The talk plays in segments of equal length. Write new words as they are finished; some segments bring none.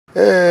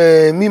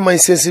Me, my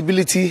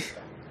sensibility,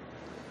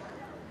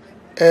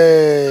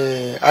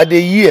 at the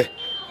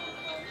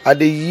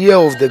year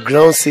of the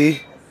ground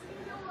say,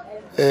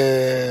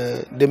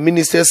 the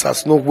ministers are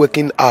not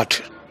working hard.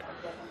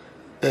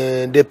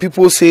 The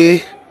people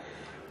say,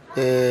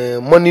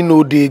 money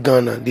no dey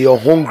Ghana, they are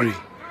hungry.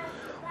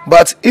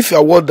 But if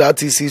you want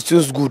that, it's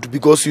just good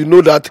because you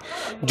know that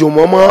John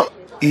Mahama,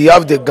 he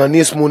have the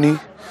Ghanaians money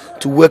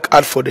to work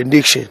hard for the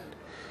nation.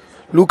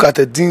 Look at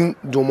the thing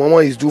John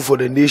Mahama is doing for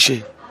the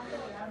nation.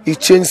 He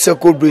changed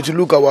Circle Bridge.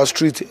 Look at our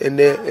street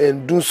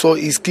and do so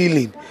is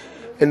killing,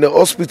 and the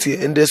hospital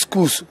and the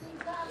schools.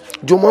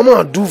 John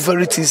Mahama do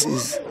very things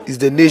is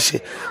the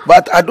nation.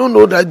 But I don't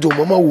know that John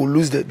Mahama will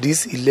lose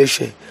this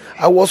election.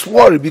 I was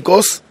worried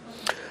because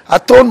I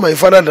told my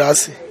father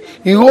that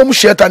he won't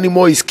share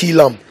anymore is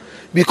kill him.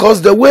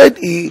 Because the way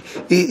he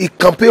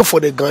campaign for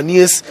the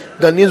Ghanaians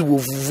will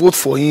vote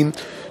for him.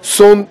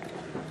 Some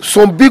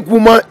big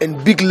woman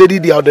and big lady,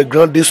 they are on the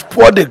ground, they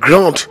spoil the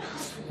ground.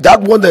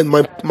 That one that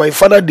my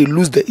father, they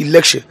lose the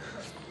election.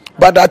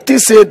 But I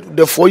think said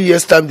the 4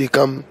 years time they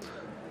come,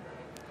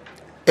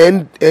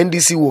 and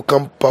NDC will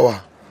come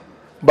power.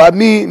 But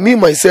me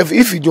myself,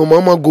 if your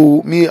mama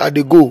go, me I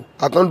dey go.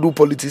 I can't do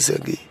politics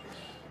again.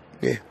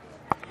 Yeah.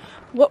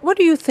 What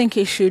do you think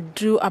he should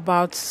do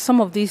about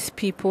some of these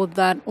people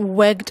that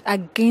worked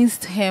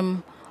against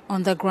him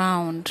on the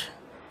ground?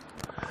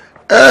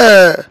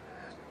 That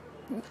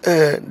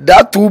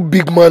two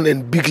big man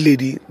and big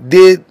lady,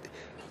 they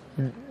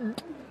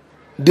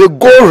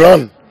go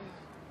run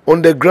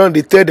on the ground.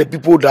 They tell the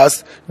people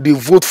that they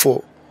vote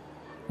for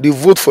the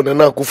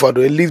Nana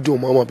Akufo-Addo and leave John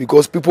Mahama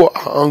because people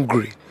are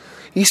angry.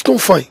 It's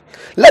not fine.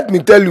 Let me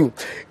tell you,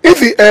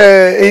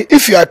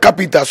 if you are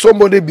carpenter,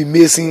 somebody be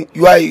mason,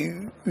 you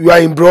are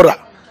in brother.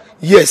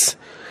 Yes,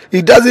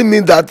 it doesn't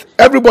mean that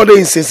everybody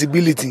is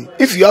sensibility.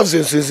 If you have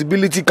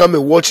sensibility, come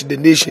and watch the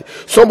nation.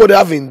 Somebody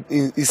having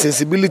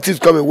sensibility to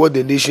come and watch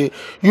the nation.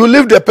 You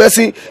leave the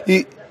person.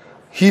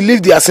 He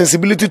leave their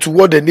sensibility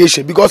toward the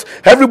nation because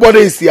everybody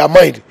is their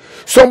mind.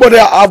 Somebody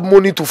have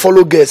money to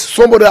follow guests.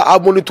 Somebody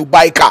have money to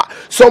buy car.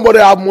 Somebody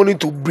have money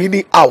to bring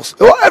in house.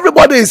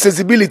 Everybody is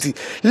sensibility.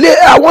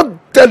 I want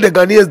to tell the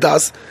Ghanaians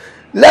that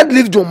let's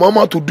leave John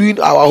Mahama to doing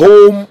our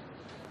home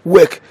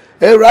work.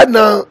 And right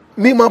now,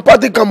 me my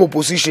party come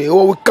opposition.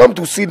 We come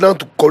to sit down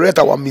to correct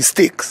our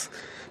mistakes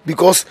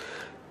because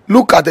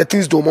look at the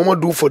things John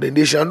Mahama do for the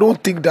nation. I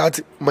don't think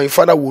that my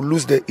father will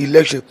lose the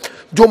election.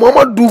 John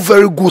Mahama do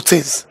very good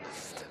things.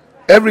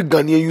 Every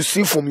Ghanaian you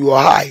see from your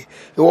eye,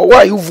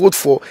 why you vote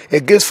for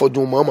against for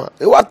John Mahama?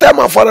 I tell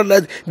my father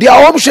that they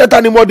are home shit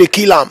anymore, they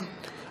kill him.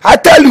 I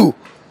tell you,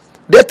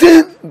 the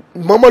thing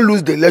Mama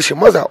lose the election,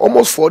 mother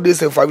almost 4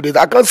 days and 5 days.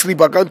 I can't sleep,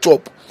 I can't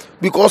chop.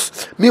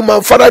 Because me, my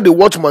father, they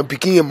watch my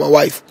pikin and my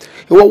wife.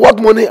 What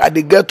money I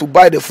they get to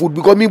buy the food?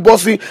 Because me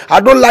bossing,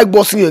 I don't like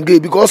bossing again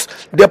because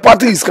the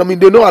party is coming,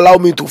 they don't allow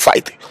me to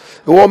fight.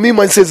 Me,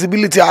 my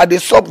sensibility, I they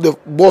stop the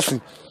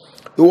bossing.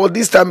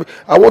 This time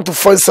I want to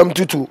find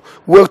something to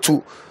work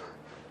to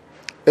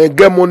and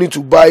get money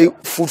to buy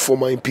food for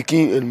my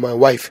pikin and my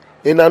wife.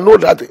 And I know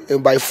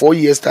that by 4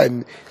 years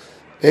time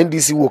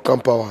NDC will come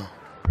power.